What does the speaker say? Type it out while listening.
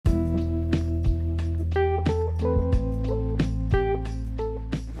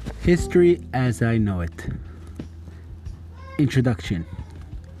History as I know it. Introduction.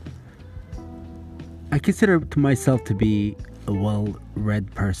 I consider myself to be a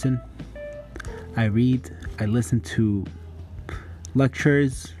well-read person. I read, I listen to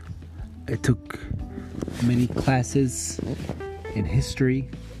lectures, I took many classes in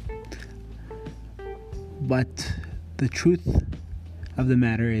history, but the truth of the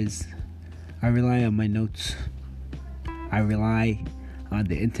matter is I rely on my notes. I rely on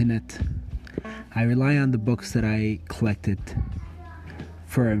the internet. I rely on the books that I collected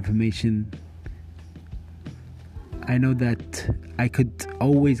for information. I know that I could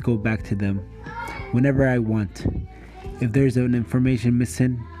always go back to them whenever I want. If there's an information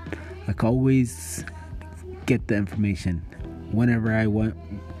missing, I can always get the information whenever I want,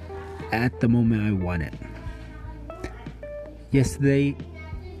 at the moment I want it. Yesterday,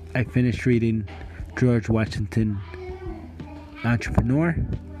 I finished reading George Washington, Entrepreneur,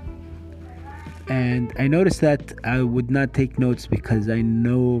 and I noticed that I would not take notes because I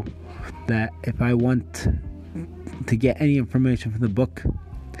know that if I want to get any information from the book,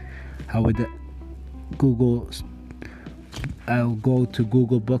 I'll go to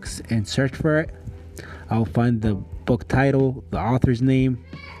Google Books and search for it. I'll find the book title, the author's name,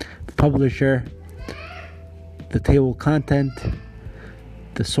 the publisher, the table of content,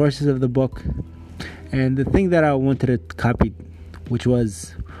 the sources of the book, and the thing that I wanted to copy, which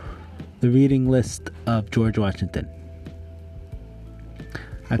was the reading list of George Washington.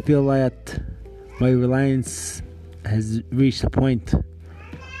 I feel that my reliance has reached a point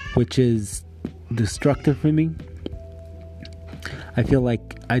which is destructive for me. I feel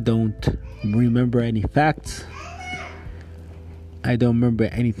like I don't remember any facts. I don't remember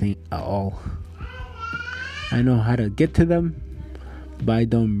anything at all. I know how to get to them, but I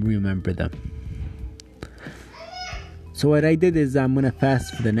don't remember them. So what I did is I'm going to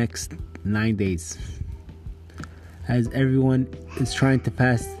fast for the next 9 days. As everyone is trying to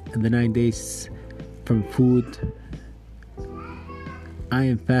fast in the 9 days from food, I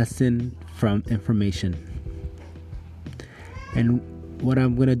am fasting from information. And what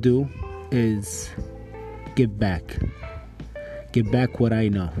I'm going to do is give back what I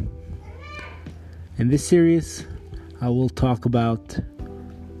know. In this series, I will talk about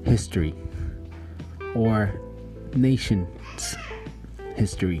history or nations'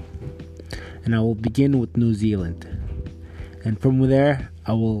 history. And I will begin with New Zealand. And from there,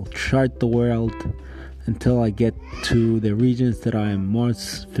 I will chart the world until I get to the regions that I am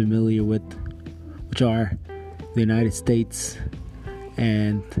most familiar with, which are the United States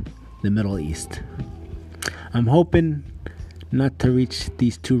and the Middle East. I'm hoping not to reach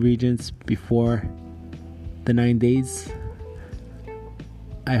these two regions before the 9 days.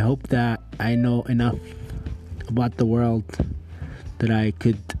 I hope that I know enough about the world that I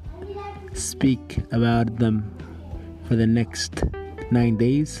could speak about them for the next 9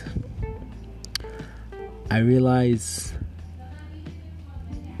 days. I realized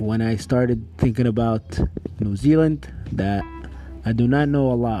when I started thinking about New Zealand that I do not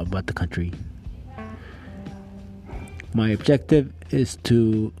know a lot about the country. My objective is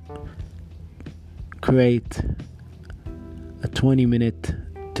to create a 20-minute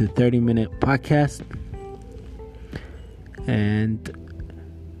to 30-minute podcast, and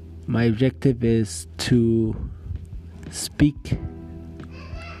my objective is to speak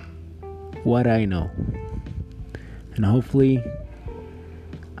what I know, and hopefully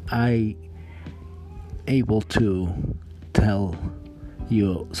I able to tell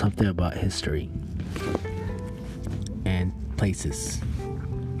you something about history and places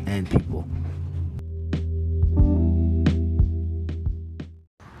and people.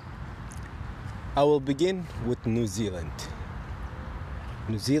 I will begin with New Zealand.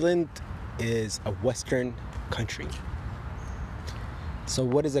 New Zealand is a Western country. So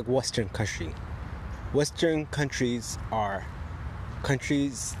what is a Western country? Western countries are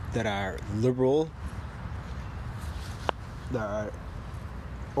countries that are liberal, that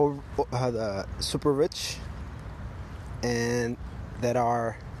are super rich, and that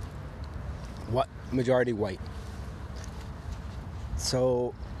are majority white.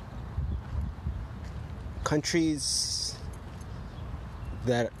 So countries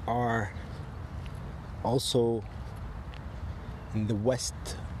that are also in the west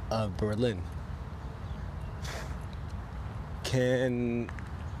of Berlin. Can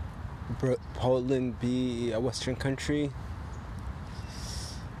Poland be a Western country?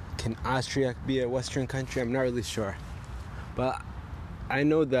 Can Austria be a Western country? I'm not really sure. But I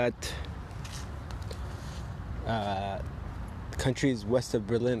know that countries west of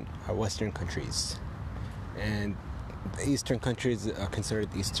Berlin are Western countries. And the eastern countries are considered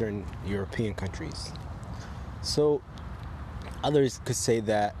Eastern European countries. So others could say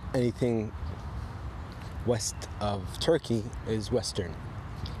that anything west of Turkey is Western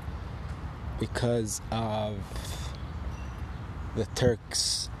because of the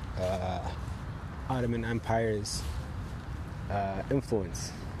Turks' Ottoman Empire's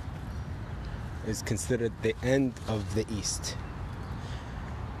influence. Is considered the end of the East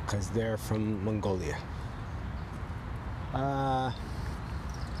because they're from Mongolia.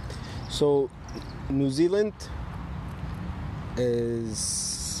 So New Zealand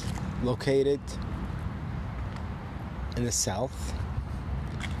is located in the south,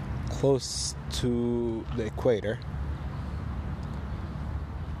 close to the equator.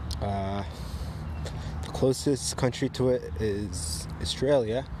 The closest country to it is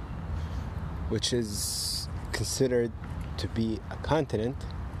Australia, which is considered to be a continent.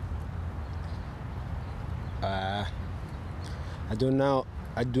 I do not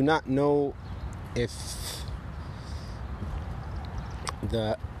know if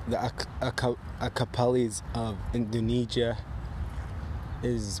the archipelagos of Indonesia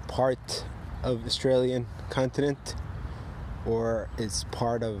is part of Australian continent or is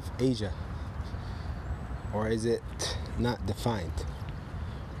part of Asia, or is it not defined?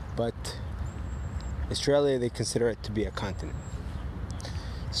 But Australia, they consider it to be a continent.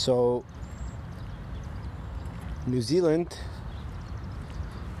 So New Zealand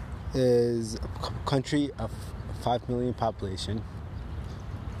is a country of 5 million population,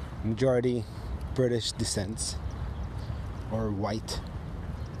 majority British descent or white.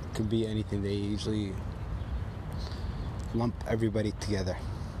 Could be anything. They usually lump everybody together,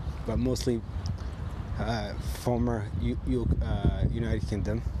 but mostly former United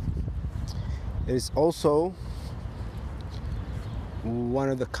Kingdom. It is also one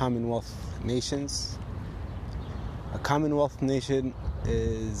of the Commonwealth nations. A Commonwealth nation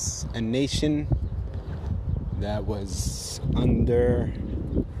is a nation that was under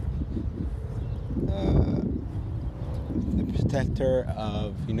the protector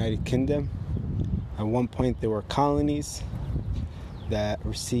of United Kingdom. At one point there were colonies that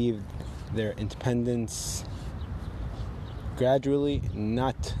received their independence gradually,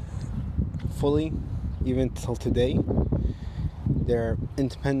 not fully, even till today. They're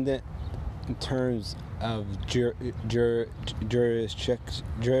independent in terms of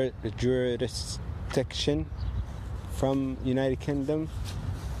jurisdiction from United Kingdom,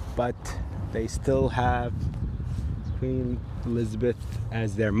 but they still have Queen Elizabeth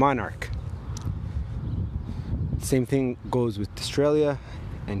as their monarch. Same thing goes with Australia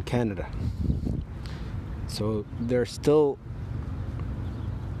and Canada. So they still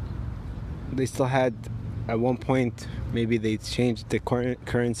had, at one point, maybe they changed the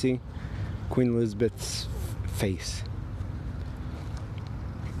currency, Queen Elizabeth's face.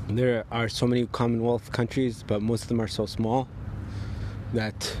 There are so many Commonwealth countries, but most of them are so small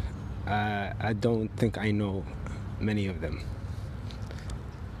that I don't think I know many of them.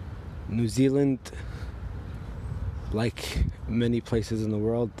 New Zealand, like many places in the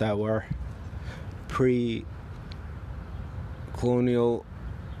world that were pre-colonial,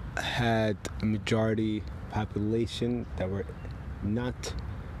 had a majority population that were not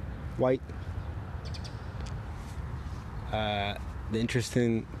white. The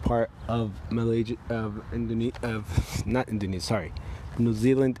interesting part of New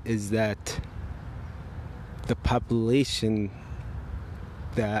Zealand is that the population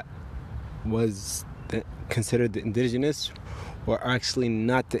that was considered the indigenous were actually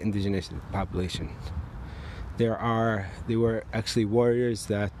not the indigenous population. They were actually warriors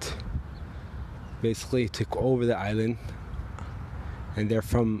that basically took over the island, and they're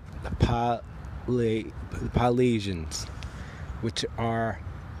from the Polynesians, which are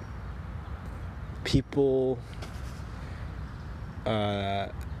people,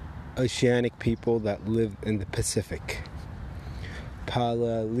 oceanic people that live in the Pacific.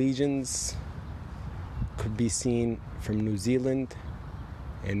 Polynesians could be seen from New Zealand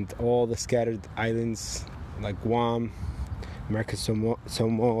and all the scattered islands like Guam, American Samoa,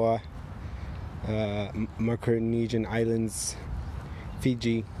 Micronesian Islands,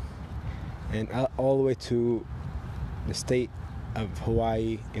 Fiji, and all the way to the state of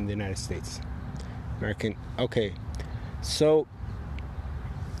Hawaii in the United States. Okay, so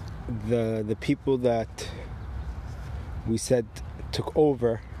the people that we said took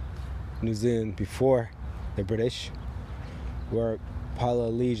over New Zealand before the British were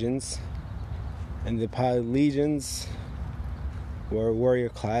Polynesians, and the Polynesians were a warrior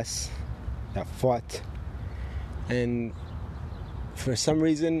class that fought, and for some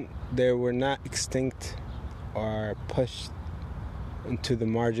reason they were not extinct are pushed into the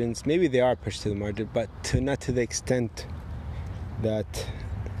margins. Maybe they are pushed to the margin, but not to the extent that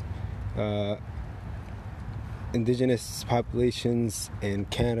indigenous populations in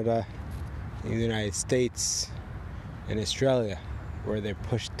Canada, in the United States, and Australia, where they're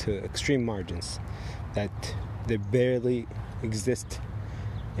pushed to extreme margins that they barely exist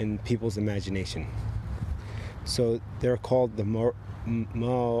in people's imagination. So they're called the Moro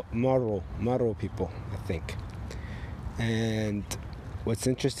people, I think. And what's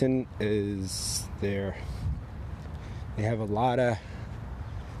interesting is they have a lot of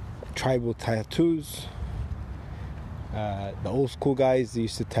tribal tattoos. The old school guys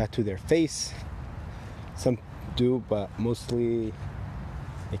used to tattoo their face. Some do, but mostly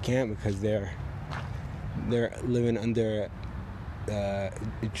they can't because they're living under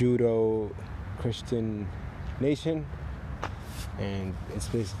Judo Christian nation, and it's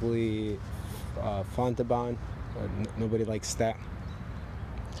basically Fontaban. Nobody likes that.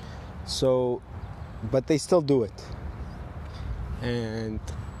 So, but they still do it. And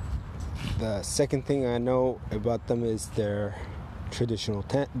the second thing I know about them is their traditional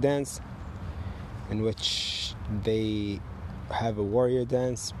dance, in which they have a warrior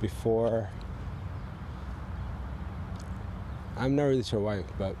dance before. I'm not really sure why,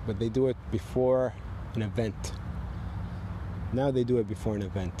 but they do it before an event. Now they do it before an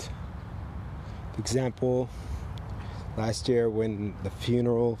event. For example, last year when the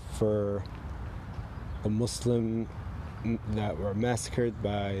funeral for the Muslim that were massacred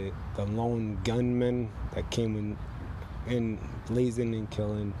by the lone gunmen that came in blazing and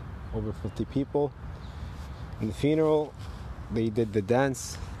killing over 50 people. In the funeral, they did the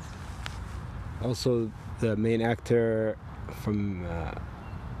dance. Also, the main actor from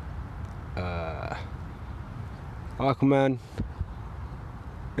Aquaman,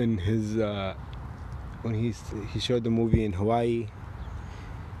 in his when he showed the movie in Hawaii,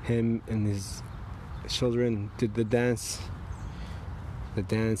 him and his children did the dance. The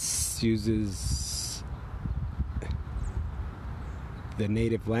dance uses the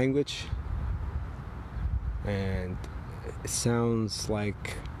native language, and it sounds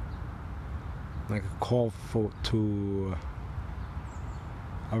like a call to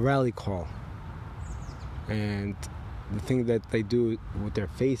a rally call. And the thing that they do with their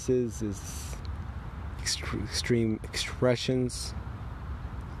faces is extreme expressions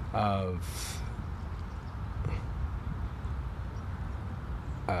of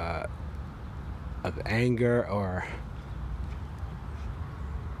anger, or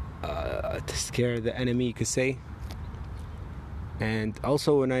to scare the enemy, you could say. And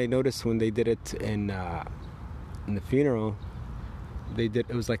also, when I noticed when they did it in the funeral, it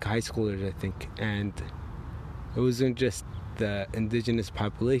was like high schoolers, I think, and it wasn't just the indigenous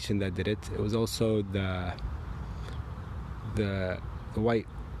population that did it. It was also the white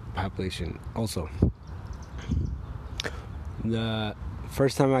population also. The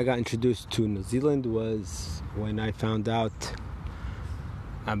first time I got introduced to New Zealand was when I found out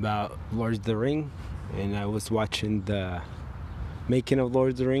about Lord of the Ring, and I was watching the making of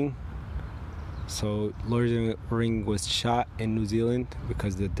Lord of the Ring. So Lord of the Ring was shot in New Zealand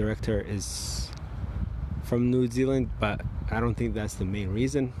because the director is from New Zealand, but I don't think that's the main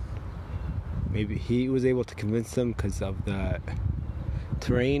reason. Maybe he was able to convince them because of the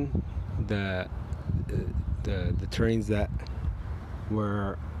terrain, the terrains that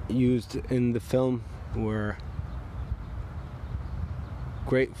were used in the film were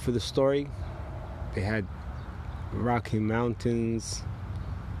great for the story. They had rocky mountains,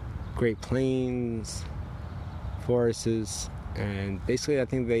 great plains, forests, and basically I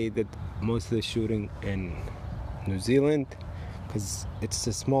think they did most of the shooting in New Zealand because it's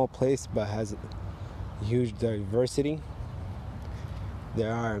a small place but has huge diversity.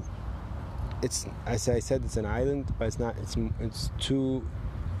 It's, as I said, it's an island, but it's not. It's two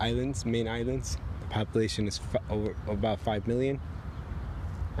islands, main islands. The population is about 5 million,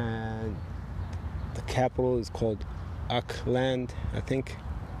 and the capital is called Auckland, I think.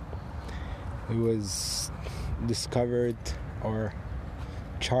 It was discovered or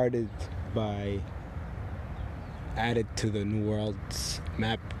charted added to the New World's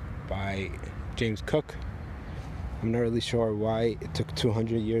map by James Cook. I'm not really sure why it took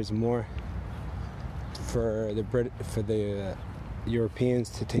 200 years more for the Europeans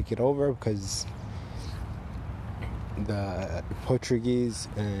to take it over, because the Portuguese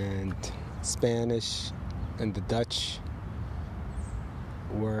and Spanish and the Dutch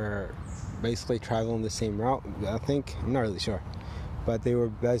were basically traveling the same route, I think. I'm not really sure, but they were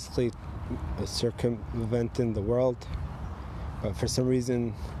basically circumventing the world. But for some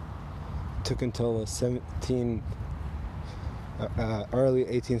reason, it took until the early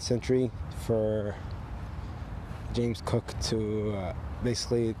 18th century for James Cook to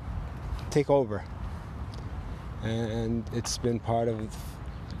basically take over, and it's been part of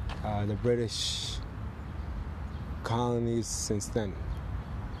the British colonies since then.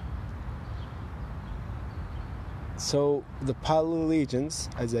 So the Polynesians,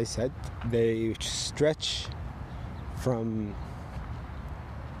 as I said, they stretch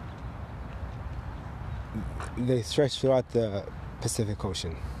throughout the Pacific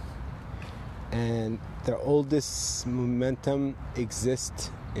Ocean, and their oldest momentum exists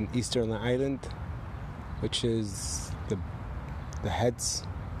in Easter Island, which is the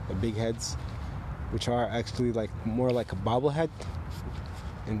big heads, which are actually more like a bobblehead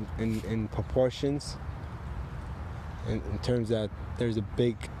in proportions, in terms that there's a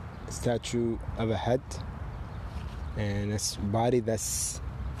big statue of a head and a body that's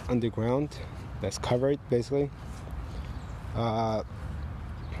underground, that's covered basically. I'm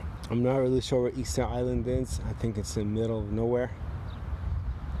not really sure where Easter Island is. I think it's in the middle of nowhere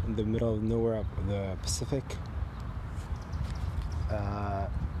of the Pacific. I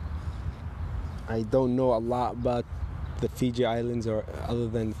don't know a lot about the Fiji Islands or other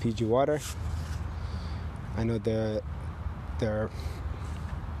than Fiji water. I know the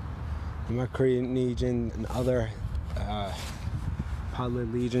Micronesian and other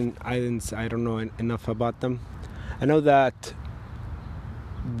Polynesian islands. I don't know enough about them. I know that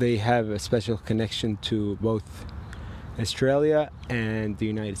they have a special connection to both Australia and the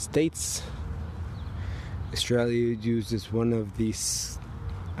United States. Australia uses one of these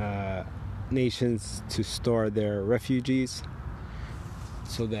nations to store their refugees,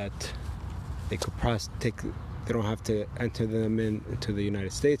 so that they don't have to enter them into the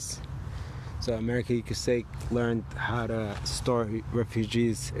United States. So America, you could say, learned how to store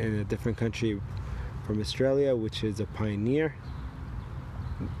refugees in a different country from Australia, which is a pioneer.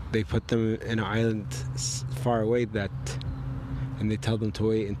 They put them in an island far away and they tell them to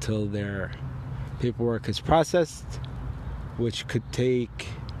wait until their paperwork is processed, which could take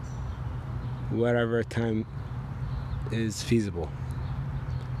whatever time is feasible.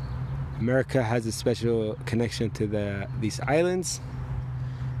 America has a special connection to these islands.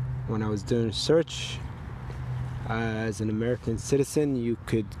 When I was doing research, as an American citizen, you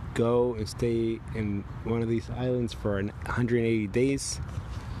could go and stay in one of these islands for 180 days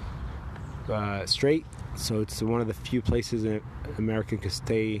straight. So it's one of the few places in America could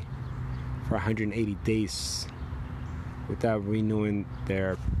stay for 180 days without renewing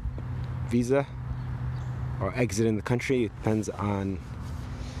their visa or exiting the country. It depends on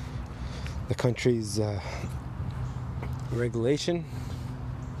the country's regulation.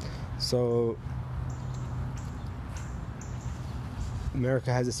 So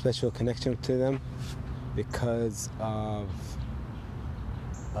America has a special connection to them because of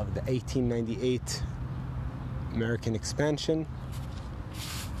the 1898 American expansion.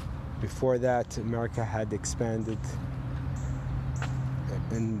 Before that, America had expanded,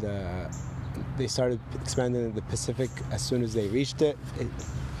 and they started expanding in the Pacific as soon as they reached it.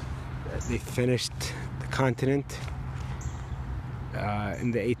 They finished the continent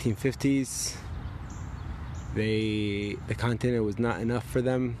in the 1850s. The continent was not enough for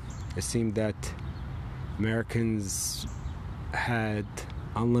them. It seemed that Americans had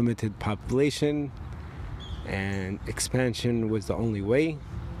unlimited population and expansion was the only way.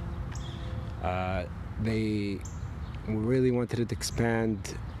 They really wanted to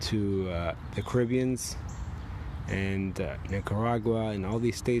expand to the Caribbeans and Nicaragua and all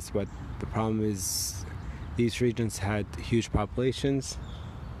these states, but the problem is these regions had huge populations.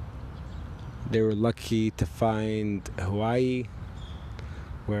 They were lucky to find Hawaii,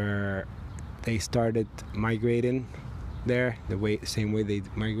 where they started migrating there same way they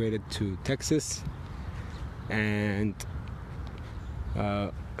migrated to Texas, and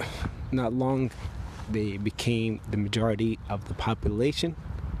not long they became the majority of the population.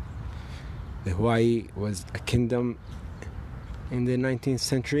 The Hawaii was a kingdom in the 19th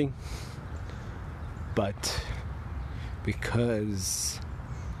century, but because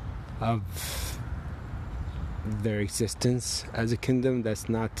of their existence as a kingdom, that's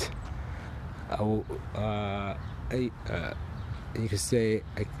not you could say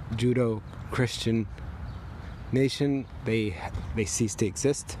a Judeo-Christian nation. They ceased to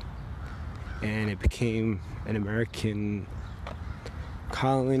exist, and it became an American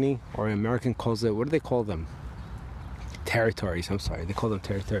colony, or American calls it, what do they call them? Territories. I'm sorry, they call them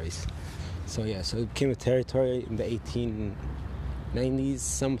territories. So yeah, so it became a territory in the 1890s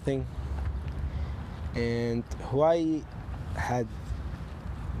something, and Hawaii had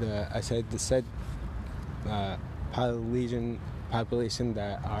the said population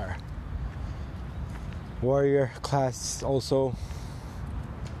that are warrior class. Also,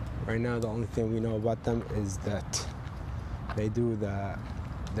 right now the only thing we know about them is that they do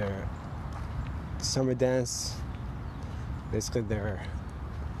their summer dance, basically their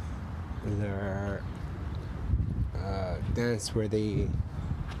dance where they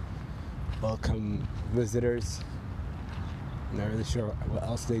welcome visitors. I'm not really sure what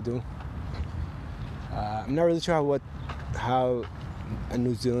else they do. I'm not really sure how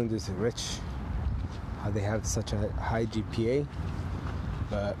New Zealand is rich, how they have such a high GPA,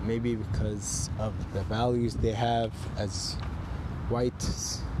 but maybe because of the values they have as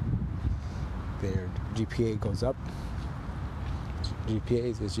whites, their GPA goes up. GPA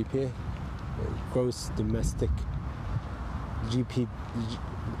is a GPA, gross domestic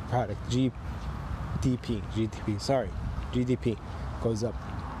product, GDP goes up.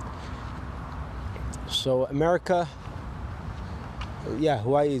 So America,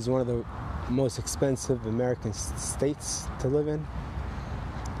 Hawaii is one of the most expensive American states to live in.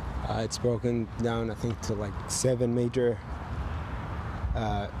 It's broken down, I think, to like 7 major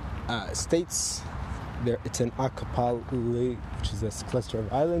states. It's an archipelago, which is a cluster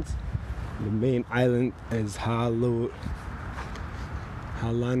of islands. The main island is Hulanuni.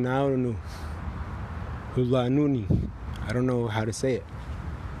 I don't know how to say it.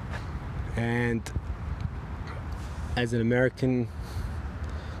 And as an American,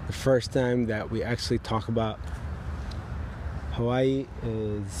 the first time that we actually talk about Hawaii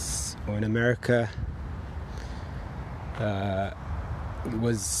is when America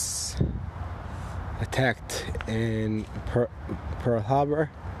was attacked in Pearl Harbor,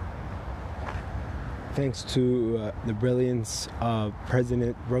 thanks to the brilliance of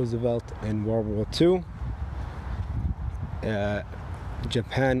President Roosevelt in World War II.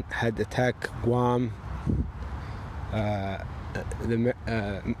 Japan had attacked Guam. The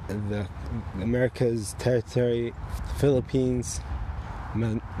America's territory, Philippines,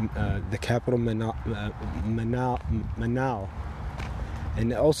 the capital Manao,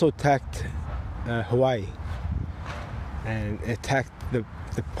 and it also attacked Hawaii, and attacked the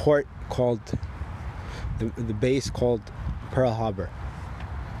port called the base called Pearl Harbor.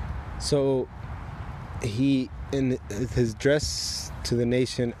 So he, in his address to the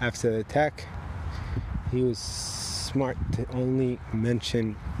nation after the attack, he was smart to only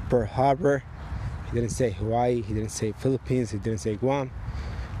mention Pearl Harbor. He didn't say Hawaii, he didn't say Philippines, he didn't say Guam,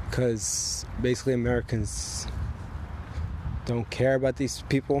 because basically Americans don't care about these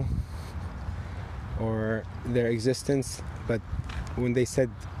people or their existence. But when they said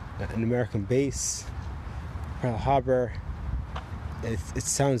an American base, Pearl Harbor, it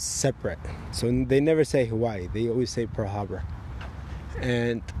sounds separate. So they never say Hawaii, they always say Pearl Harbor.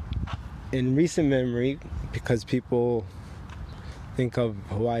 And in recent memory, because people think of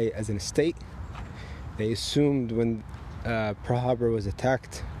Hawaii as an state, they assumed when Pearl Harbor was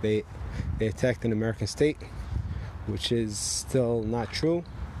attacked, they attacked an American state, which is still not true.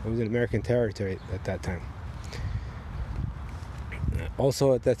 It was an American territory at that time.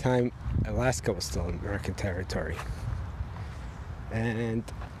 Also at that time, Alaska was still an American territory. And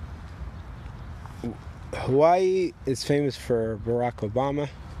Hawaii is famous for Barack Obama.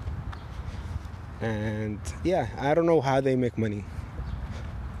 And I don't know how they make money,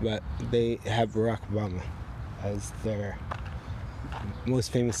 but they have Barack Obama as their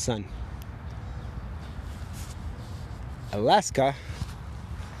most famous son. Alaska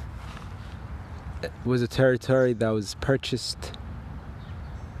was a territory that was purchased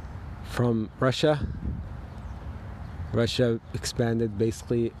from Russia. Russia expanded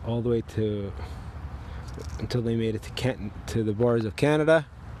basically all the way until they made it to the borders of Canada.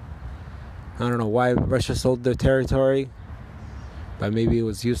 I don't know why Russia sold their territory, but maybe it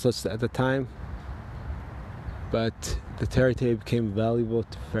was useless at the time. But the territory became valuable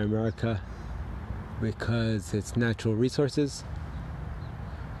for America because it's natural resources.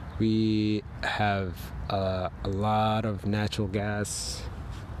 We have a lot of natural gas,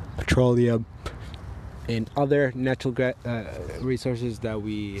 petroleum, and other natural resources that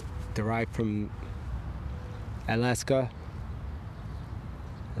we derive from Alaska.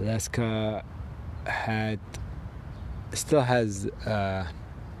 Alaska still has a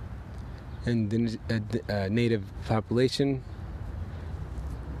native population.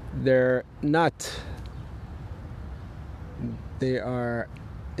 They are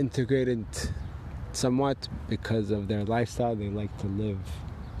integrated somewhat because of their lifestyle. They like to live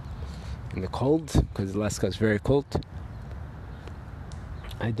in the cold because Alaska is very cold.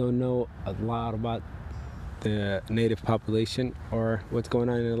 I don't know a lot about the native population or what's going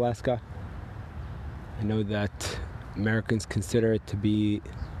on in Alaska. I know that Americans consider it to be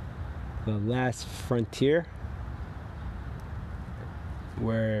the last frontier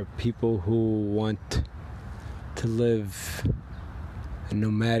where people who want to live a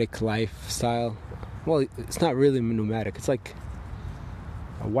nomadic lifestyle, well, it's not really nomadic, it's like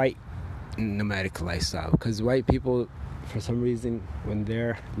a white nomadic lifestyle, because white people, for some reason, when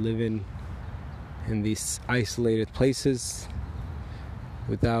they're living in these isolated places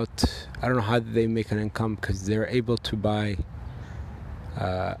without, I don't know how they make an income, because they're able to buy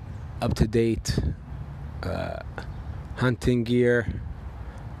up-to-date hunting gear,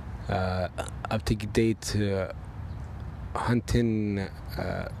 up-to-date hunting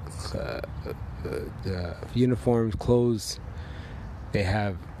uniforms, clothes. They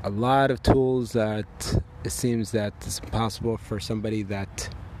have a lot of tools that it seems that it's impossible for somebody that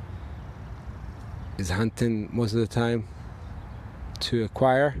is hunting most of the time to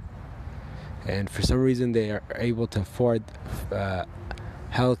acquire. And for some reason they are able to afford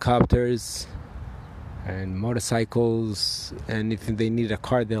helicopters and motorcycles, and if they need a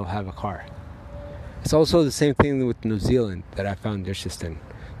car, they'll have a car. It's also the same thing with New Zealand that I found interesting.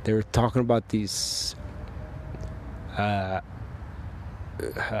 They were talking about these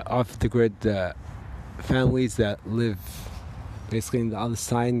off-the-grid families that live basically on the other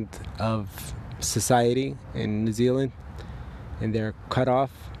side of society in New Zealand, and they're cut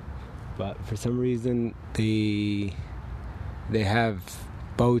off, but for some reason they have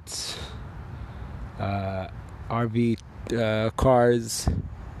boats, RV cars,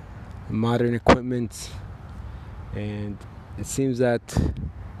 modern equipment, and it seems that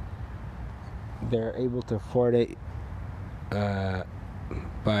they're able to afford it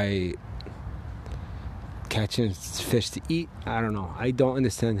by catching fish to eat. I don't know. I don't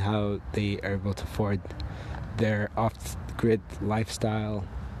understand how they are able to afford their off-grid lifestyle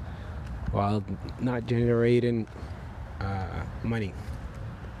while not generating money.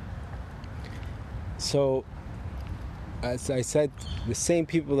 So, as I said, the same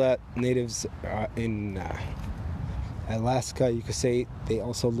people that natives in Alaska, you could say, they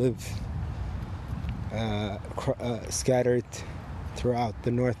also live scattered throughout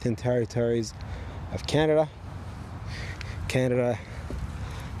the Northern Territories of Canada. Canada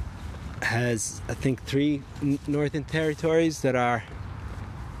has, I think, 3 Northern Territories that are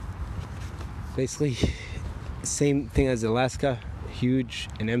basically the same thing as Alaska, huge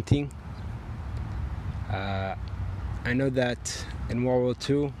and empty. I know that in World War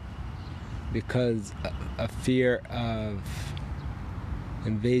II, because of fear of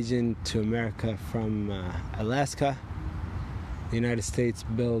invasion to America from Alaska, the United States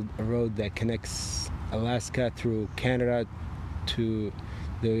built a road that connects Alaska through Canada to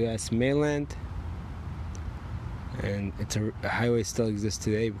the U.S. mainland, and a highway still exists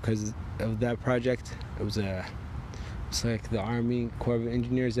today because of that project. It's like the Army Corps of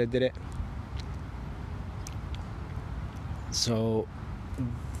Engineers that did it. So,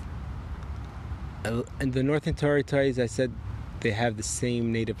 in the Northern Territories, I said they have the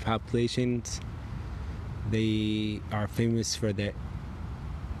same native populations. They are famous for their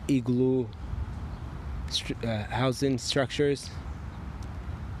igloo housing structures.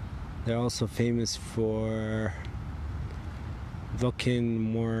 They're also famous for looking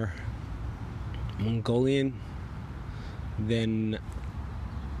more Mongolian than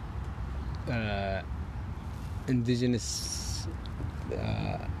indigenous.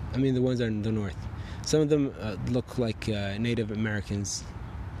 The ones that are in the north. Some of them look like Native Americans,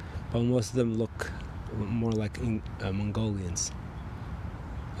 but most of them look more like Mongolians.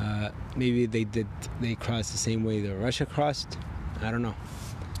 Maybe they crossed the same way that Russia crossed. I don't know.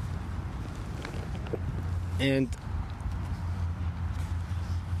 And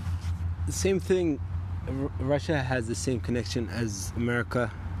the same thing, Russia has the same connection as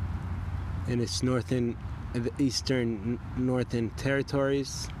America in its the eastern northern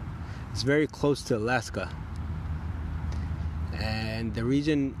territories. It's very close to Alaska, and the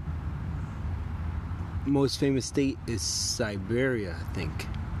region most famous state is Siberia, I think.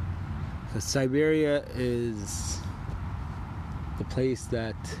 Because Siberia is the place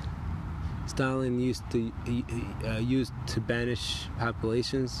that Stalin used to banish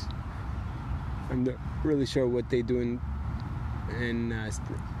populations. I'm not really sure what they do in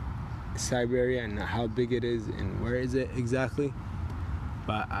Siberia and how big it is and where is it exactly,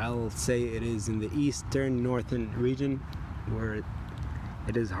 but I'll say it is in the eastern northern region where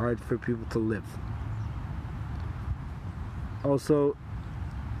it is hard for people to live. Also,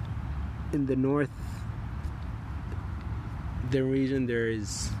 in the north, the region, there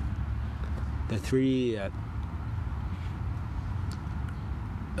is the 3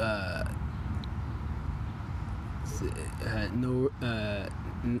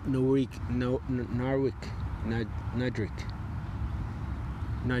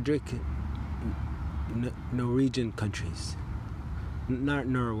 Norwegian countries, not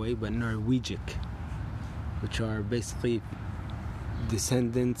Norway, but Norwegic, which are basically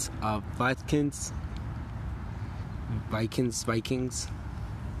descendants of Vikings,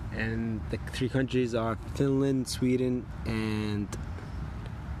 and the three countries are Finland, Sweden, and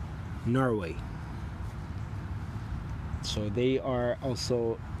Norway. So they are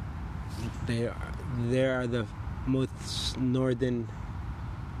the most northern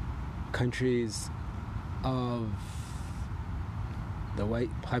countries of the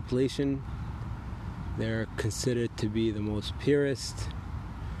white population. They're considered to be the most purest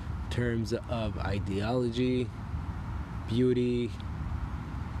in terms of ideology, beauty,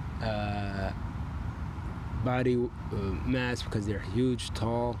 body mass, because they're huge,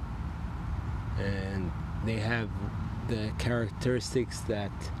 tall, and they have the characteristics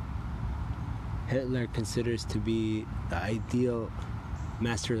that Hitler considers to be the ideal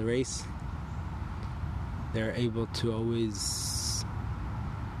master race. They're able to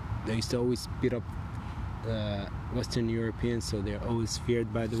they used to always beat up Western Europeans, so they're always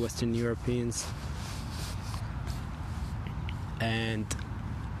feared by the Western Europeans. And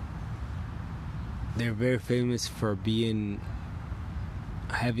they're very famous for being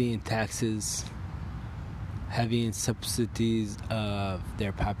heavy in taxes, heavy in subsidies of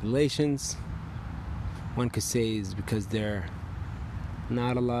their populations. One could say is because there are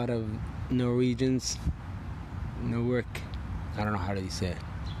not a lot of Norwegians, I don't know how do you say it,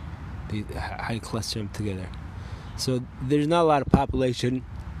 how you cluster them together. So there's not a lot of population,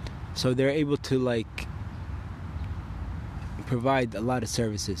 so they're able to provide a lot of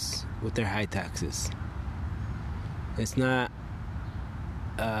services with their high taxes. It's not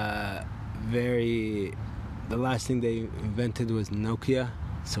the last thing they invented was Nokia,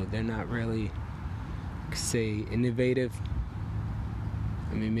 so they're not really, say, innovative.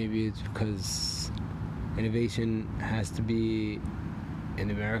 I mean, maybe it's because innovation has to be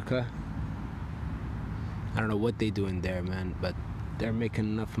in America. I don't know what they do in there, man, but they're making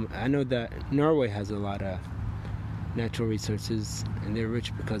enough. I know that Norway has a lot of natural resources and they're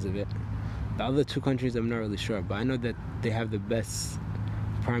rich because of it. The other two countries I'm not really sure, but I know that they have the best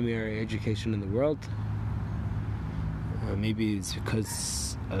primary education in the world. Maybe it's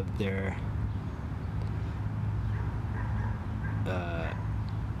because of their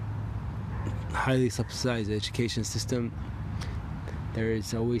highly subsidized education system. There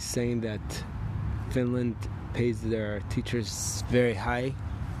is always saying that Finland pays their teachers very high,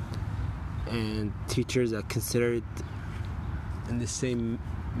 and teachers are considered in the same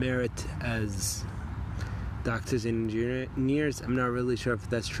merit as doctors and engineers. I'm not really sure if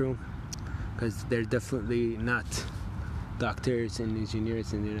that's true, because they're definitely not doctors and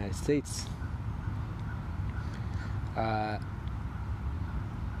engineers in the United States.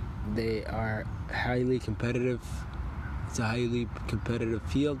 They are highly competitive. It's a highly competitive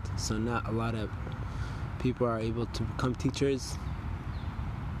field, so not a lot of people are able to become teachers.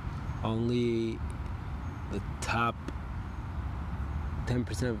 Only the top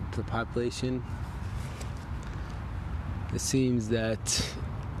 10% of the population. It seems that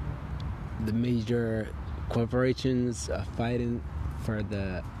the major corporations are fighting for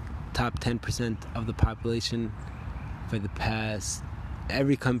the top 10% of the population for the past.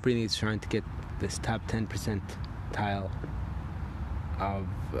 Every company is trying to get this top 10% tile of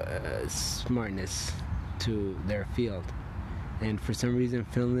smartness to their field. And for some reason,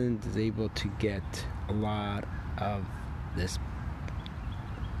 Finland is able to get a lot of this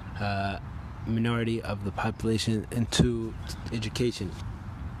minority of the population into education.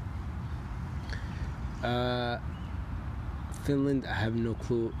 Finland, I have no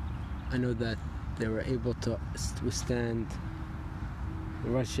clue. I know that they were able to withstand the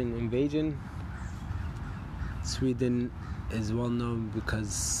Russian invasion. Sweden is well known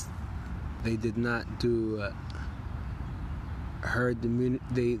because they did not do herd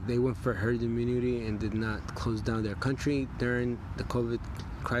immunity. They went for herd immunity and did not close down their country during the COVID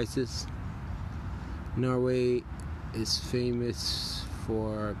crisis. Norway is famous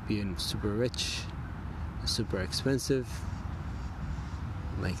for being super rich, super expensive.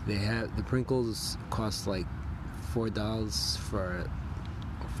 Like, they have the Pringles cost like $4 for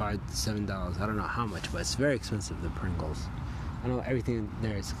 $5-7. I don't know how much, but it's very expensive, the Pringles. I know everything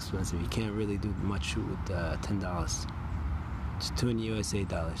there is expensive. You can't really do much with $10. It's $20 USA.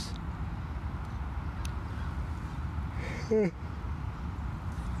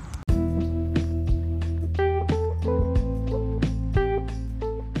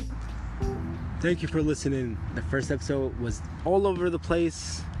 Thank you for listening. The first episode was all over the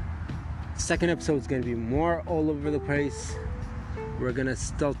place. Second episode is going to be more all over the place. We're going to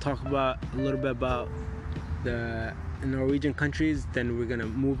still talk about a little bit about the Norwegian countries. Then we're going to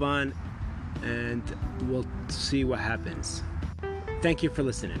move on and we'll see what happens. Thank you for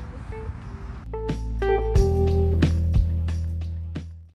listening.